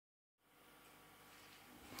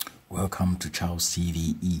Welcome to Charles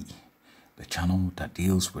TVE, the channel that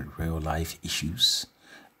deals with real-life issues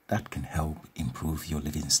that can help improve your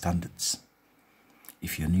living standards.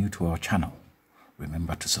 If you're new to our channel,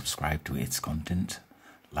 remember to subscribe to its content,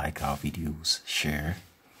 like our videos, share,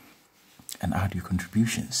 and add your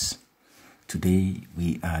contributions. Today,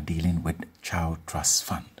 we are dealing with Child Trust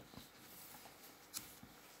Fund.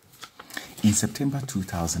 In September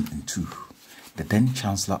 2002, the then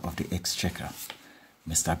Chancellor of the Exchequer,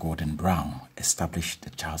 Mr. Gordon Brown, established the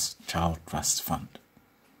Child Trust Fund.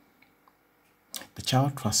 The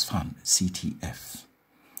Child Trust Fund, CTF,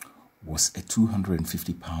 was a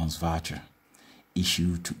 £250 voucher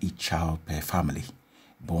issued to each child per family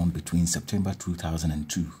born between September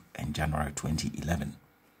 2002 and January 2011.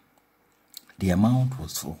 The amount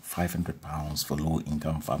was for £500 for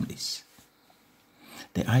low-income families.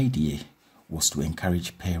 The idea was to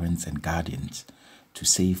encourage parents and guardians to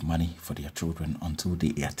save money for their children until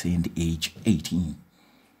they attained age 18,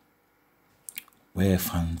 where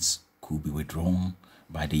funds could be withdrawn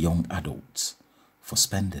by the young adults for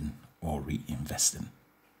spending or reinvesting.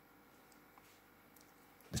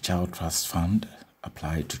 The Child Trust Fund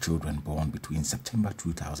applied to children born between September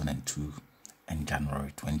 2002 and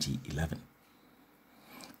January 2011.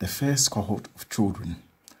 The first cohort of children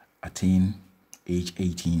attained age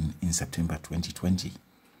 18 in September 2020.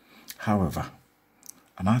 However,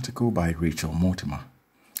 an article by Rachel Mortimer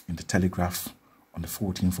in the Telegraph on the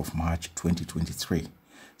 14th of March 2023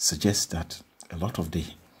 suggests that a lot of the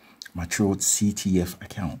matured CTF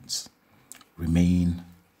accounts remain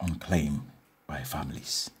unclaimed by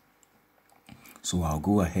families. So I'll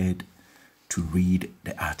go ahead to read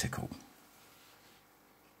the article.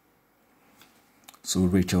 So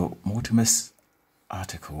Rachel Mortimer's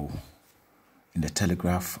article in the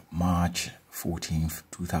Telegraph, March 14th,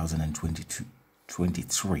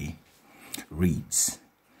 2023 reads,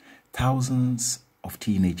 thousands of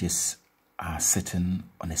teenagers are sitting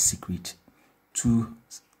on a secret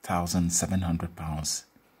 £2,700,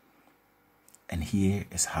 and here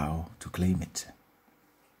is how to claim it.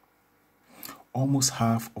 Almost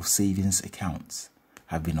half of savings accounts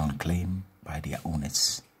have been unclaimed by their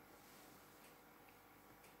owners.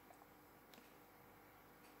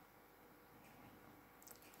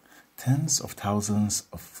 Tens of thousands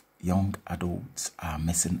of young adults are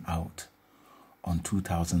missing out on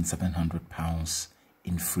 £2,700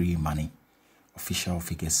 in free money, official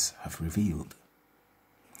figures have revealed.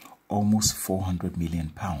 Almost £400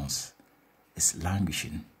 million is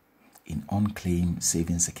languishing in unclaimed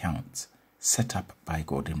savings accounts set up by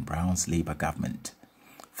Gordon Brown's Labour government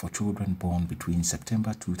for children born between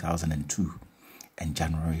September 2002 and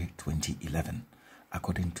January 2011,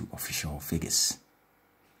 according to official figures.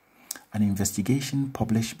 An investigation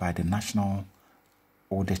published by the National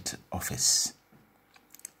Audit Office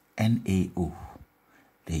NAO,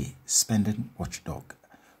 the spending watchdog,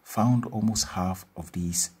 found almost half of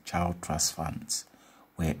these child trust funds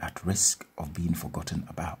were at risk of being forgotten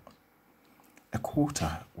about. A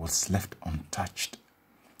quarter was left untouched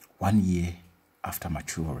 1 year after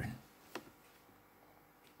maturing.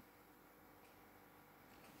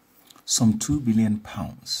 Some £2 billion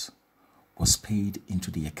was paid into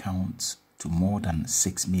the accounts to more than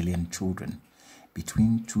 6 million children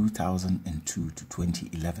between 2002 to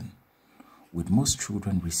 2011, with most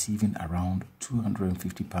children receiving around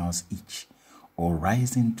 £250 each or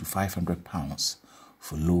rising to £500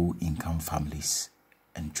 for low-income families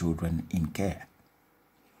and children in care.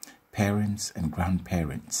 Parents and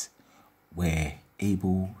grandparents were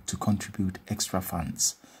able to contribute extra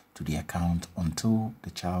funds to the account until the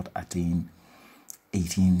child attained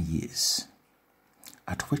 18 years,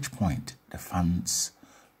 at which point the funds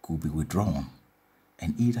could be withdrawn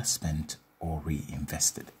and either spent or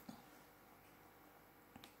reinvested.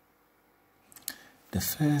 The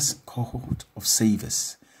first cohort of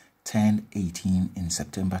savers turned 18 in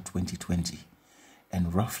September 2020,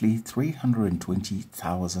 and roughly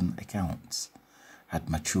 320,000 accounts had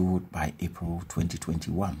matured by April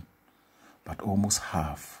 2021, but almost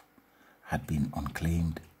half had been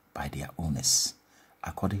unclaimed by their owners,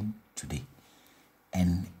 according to the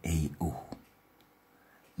NAO,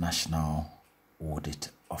 National Audit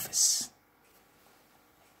Office.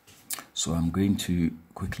 So I'm going to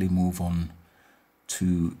quickly move on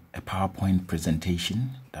to a PowerPoint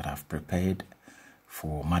presentation that I've prepared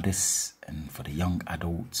for mothers and for the young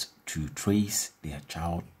adults to trace their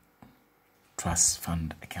child trust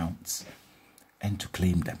fund accounts and to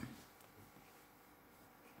claim them.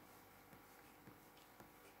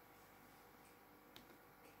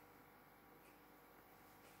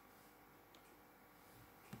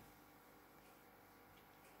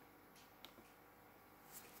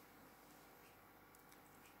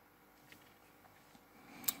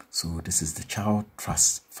 So this is the Child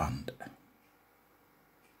Trust Fund.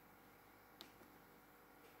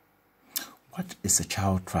 What is a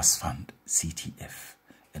Child Trust Fund, CTF,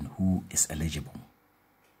 and who is eligible?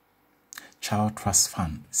 Child Trust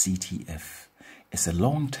Fund, CTF, is a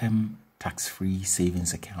long-term tax-free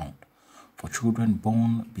savings account for children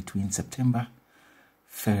born between September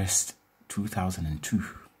 1st, 2002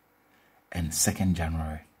 and 2nd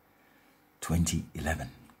January 2011.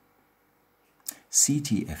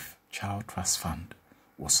 CTF, Child Trust Fund,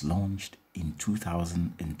 was launched in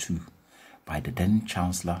 2002 by the then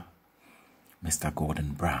Chancellor Mr.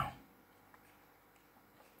 Gordon Brown.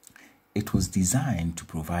 It was designed to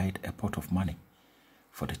provide a pot of money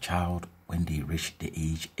for the child when they reach the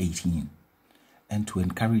age 18 and to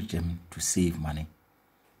encourage them to save money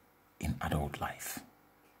in adult life.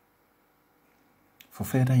 For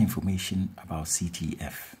further information about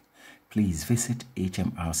CTF, please visit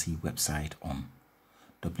HMRC website on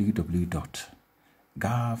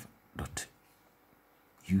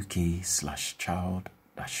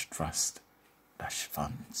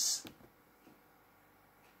www.gov.uk/child-trust-funds.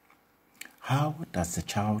 How does the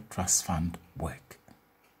Child Trust Fund work?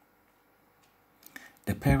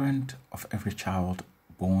 The parent of every child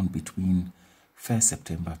born between 1st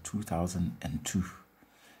September 2002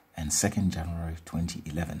 and 2nd January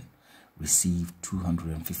 2011 received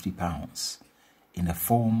 £250 in the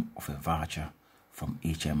form of a voucher from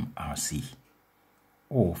HMRC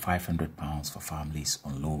or £500 for families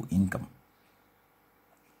on low income.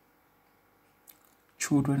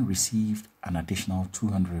 Children received an additional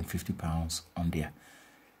 £250 on their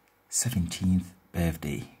 17th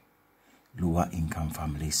birthday. Lower income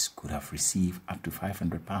families could have received up to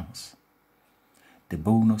 £500. The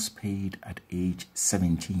bonus paid at age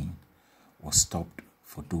 17 was stopped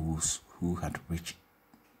for those who had reached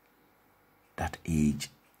that age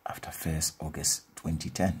after 1st August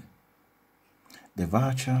 2010. The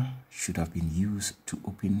voucher should have been used to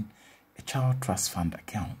open a Child Trust Fund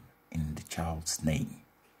account in the child's name.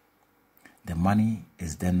 The money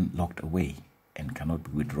is then locked away and cannot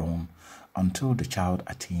be withdrawn until the child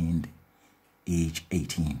attained age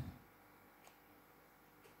 18.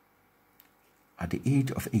 At the age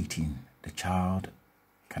of 18, the child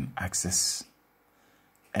can access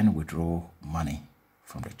and withdraw money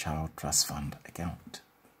from the Child Trust Fund account.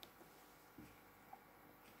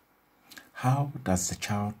 How does the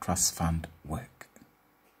Child Trust Fund work?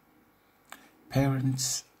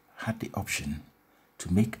 Parents had the option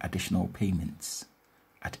to make additional payments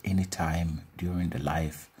at any time during the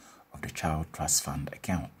life of the Child Trust Fund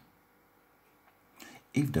account.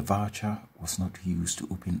 If the voucher was not used to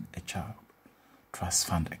open a Child Trust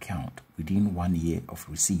Fund account within 1 year of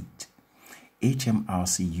receipt,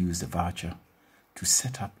 HMRC used the voucher to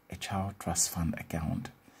set up a Child Trust Fund account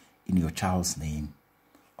in your child's name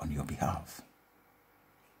on your behalf.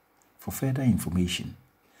 For further information,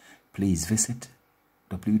 please visit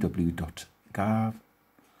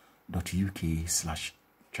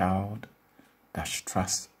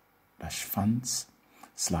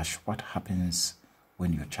www.gov.uk/child-trust-funds/what happens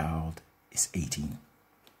when your child is 18.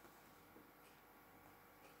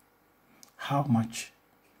 How much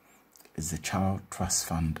is the Child Trust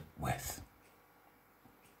Fund worth?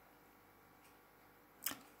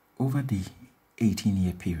 Over the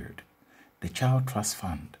 18-year period, the Child Trust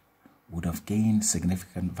Fund would have gained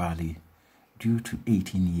significant value due to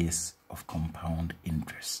 18 years of compound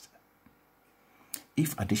interest.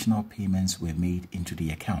 If additional payments were made into the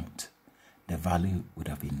account, the value would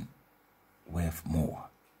have been worth more.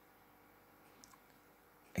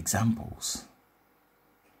 Examples: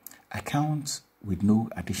 accounts with no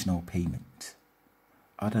additional payment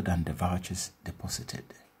other than the vouchers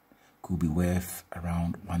deposited could be worth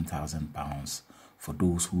around £1,000 for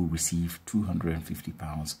those who receive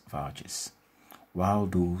 £250 vouchers, while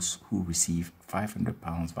those who receive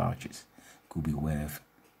 £500 vouchers could be worth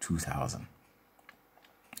 £2,000.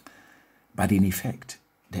 But in effect,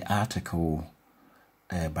 the article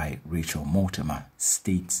by Rachel Mortimer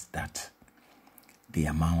states that the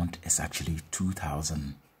amount is actually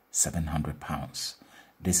 £2,700.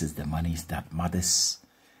 This is the monies that mothers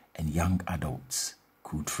and young adults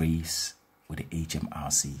could trace with the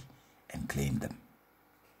HMRC and claim them.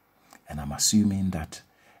 And I'm assuming that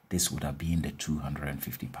this would have been the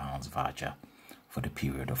 £250 voucher for the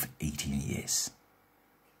period of 18 years.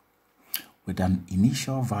 With an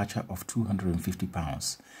initial voucher of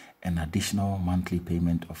 £250 and additional monthly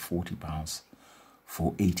payment of £40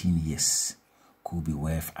 for 18 years could be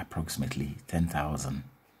worth approximately £10,000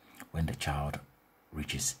 when the child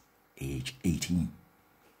reaches age 18.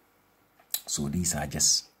 So these are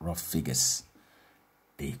just rough figures.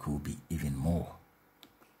 They could be even more.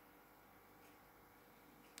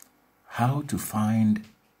 How to find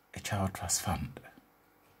a child trust fund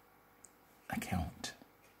account.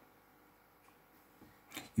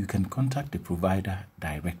 You can contact the provider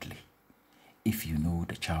directly if you know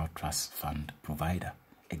the child trust fund provider.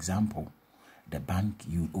 Example, the bank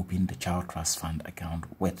you open the child trust fund account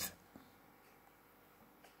with.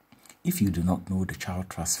 If you do not know the child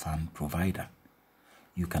trust fund provider,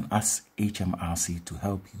 you can ask HMRC to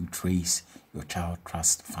help you trace your child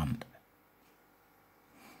trust fund.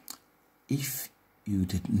 If you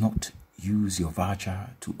did not use your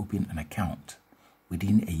voucher to open an account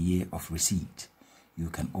within a year of receipt, you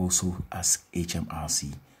can also ask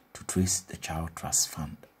HMRC to trace the child trust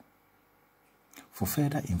fund. For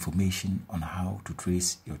further information on how to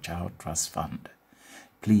trace your child trust fund,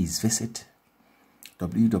 please visit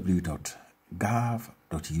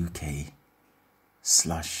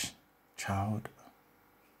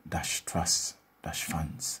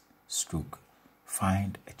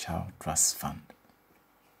a child trust fund.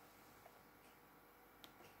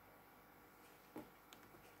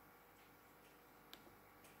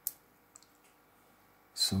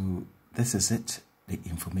 So this is it, the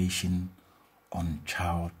information on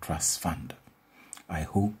child trust fund. I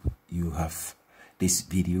hope this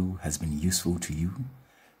video has been useful to you,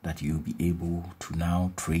 that you'll be able to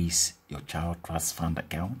now trace your child trust fund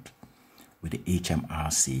account with the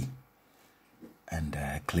HMRC and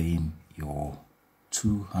claim your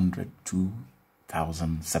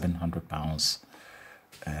 £202,700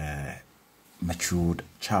 matured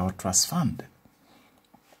child trust fund.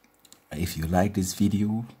 If you like this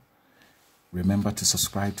video, remember to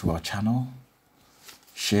subscribe to our channel,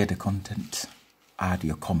 share the content, add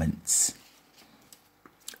your comments,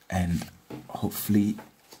 and hopefully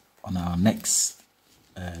on our next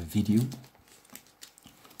video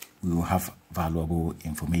we will have valuable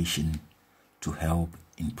information to help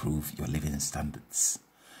improve your living standards.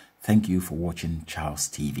 Thank you for watching Charles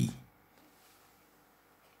TV.